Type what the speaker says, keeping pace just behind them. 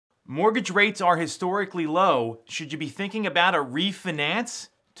Mortgage rates are historically low. Should you be thinking about a refinance?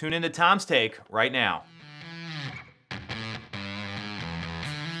 Tune into Tom's Take right now.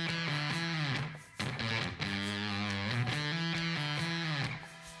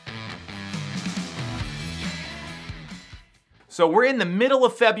 So we're in the middle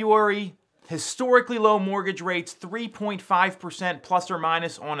of February. Historically low mortgage rates, 3.5% plus or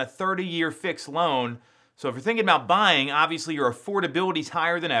minus on a 30-year fixed loan. So if you're thinking about buying, obviously your affordability is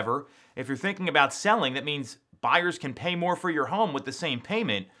higher than ever. If you're thinking about selling, that means buyers can pay more for your home with the same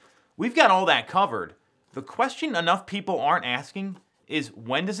payment. We've got all that covered. The question enough people aren't asking is,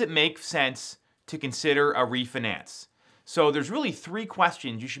 when does it make sense to consider a refinance? So there's really three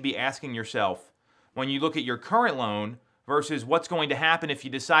questions you should be asking yourself when you look at your current loan versus what's going to happen if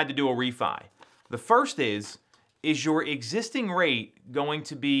you decide to do a refi. The first is your existing rate going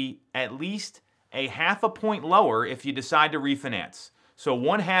to be at least a 0.5 point lower if you decide to refinance? So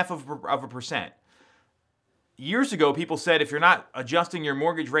 0.5%. Years ago, people said if you're not adjusting your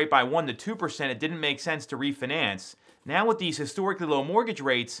mortgage rate by 1 to 2%, it didn't make sense to refinance. Now with these historically low mortgage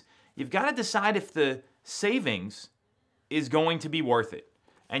rates, you've got to decide if the savings is going to be worth it.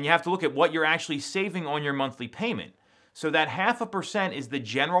 And you have to look at what you're actually saving on your monthly payment. So that 0.5% is the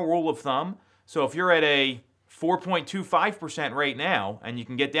general rule of thumb. So if you're at a 4.25% rate now and you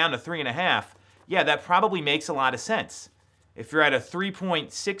can get down to 3.5%, yeah, that probably makes a lot of sense. If you're at a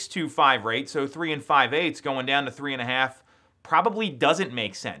 3.625 rate, so 3 5/8 going down to 3.5, probably doesn't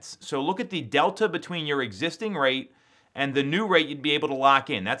make sense. So look at the delta between your existing rate and the new rate you'd be able to lock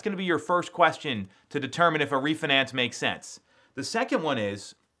in. That's going to be your first question to determine if a refinance makes sense. The second one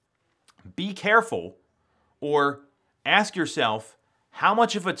is, be careful, or ask yourself, how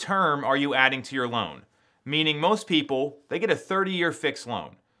much of a term are you adding to your loan? Meaning most people, they get a 30-year fixed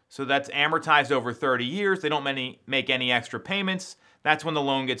loan. So that's amortized over 30 years. They don't make any extra payments. That's when the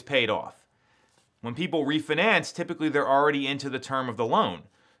loan gets paid off. When people refinance, typically they're already into the term of the loan.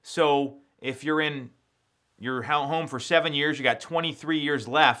 So if you're in your home for 7 years, you got 23 years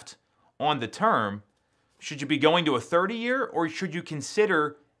left on the term, should you be going to a 30-year, or should you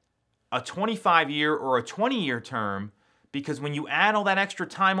consider a 25-year or a 20-year term? Because when you add all that extra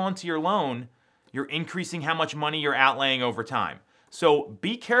time onto your loan, you're increasing how much money you're outlaying over time. So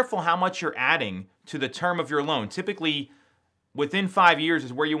be careful how much you're adding to the term of your loan. Typically, within 5 years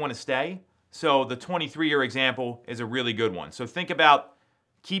is where you want to stay. So the 23-year example is a really good one. So think about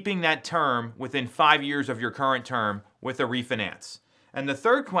keeping that term within 5 years of your current term with a refinance. And the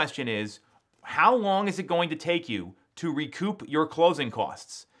third question is, how long is it going to take you to recoup your closing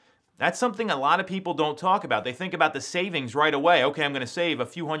costs? That's something a lot of people don't talk about. They think about the savings right away. Okay, I'm going to save a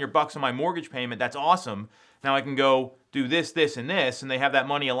few $100 on my mortgage payment. That's awesome. Now I can go do this, this, and this, and they have that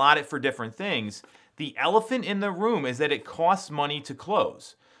money allotted for different things. The elephant in the room is that it costs money to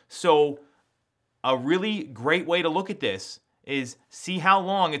close. So a really great way to look at this is see how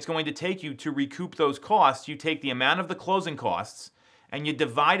long it's going to take you to recoup those costs. You take the amount of the closing costs and you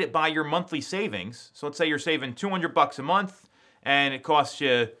divide it by your monthly savings. So let's say you're saving $200 a month and it costs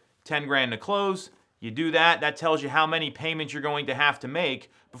you 10 grand to close. You do that, that tells you how many payments you're going to have to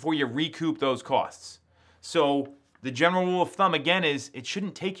make before you recoup those costs. So the general rule of thumb, again, is it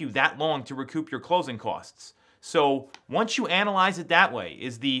shouldn't take you that long to recoup your closing costs. So once you analyze it that way,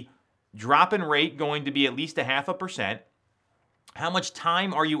 is the drop in rate going to be at least a 0.5%? How much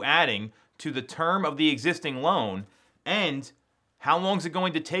time are you adding to the term of the existing loan? And how long is it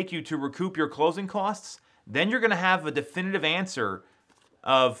going to take you to recoup your closing costs? Then you're going to have a definitive answer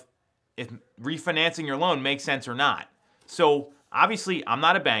of if refinancing your loan makes sense or not. So obviously, I'm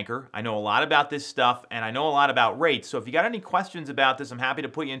not a banker. I know a lot about this stuff, and I know a lot about rates. So if you got any questions about this, I'm happy to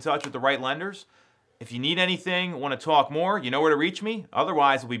put you in touch with the right lenders. If you need anything, want to talk more, you know where to reach me.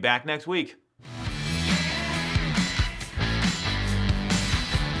 Otherwise, we'll be back next week.